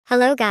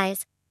Hello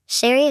guys,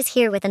 Sherry is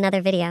here with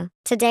another video.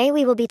 Today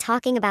we will be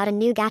talking about a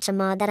new gacha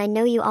mod that I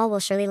know you all will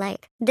surely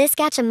like. This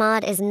gacha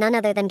mod is none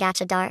other than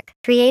Gacha Dark,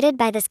 created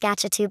by this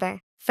gacha tuber.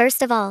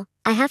 First of all,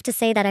 I have to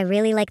say that I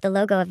really like the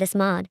logo of this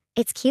mod.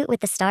 It's cute with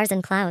the stars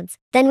and clouds.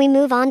 Then we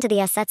move on to the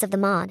assets of the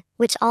mod,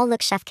 which all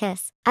look chef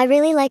kiss. I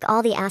really like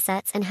all the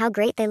assets and how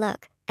great they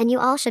look. And you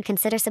all should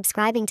consider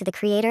subscribing to the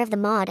creator of the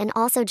mod and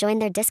also join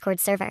their Discord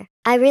server.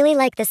 I really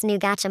like this new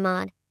gacha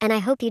mod, and I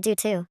hope you do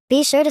too.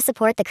 Be sure to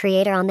support the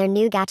creator on their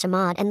new gacha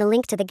mod, and the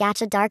link to the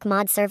Gacha Dark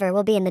mod server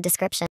will be in the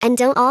description. And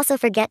don't also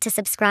forget to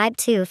subscribe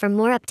too for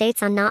more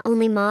updates on not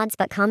only mods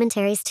but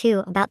commentaries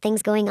too about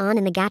things going on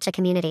in the gacha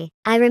community.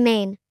 I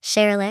remain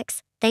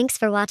Cherilyx. Thanks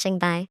for watching.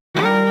 Bye.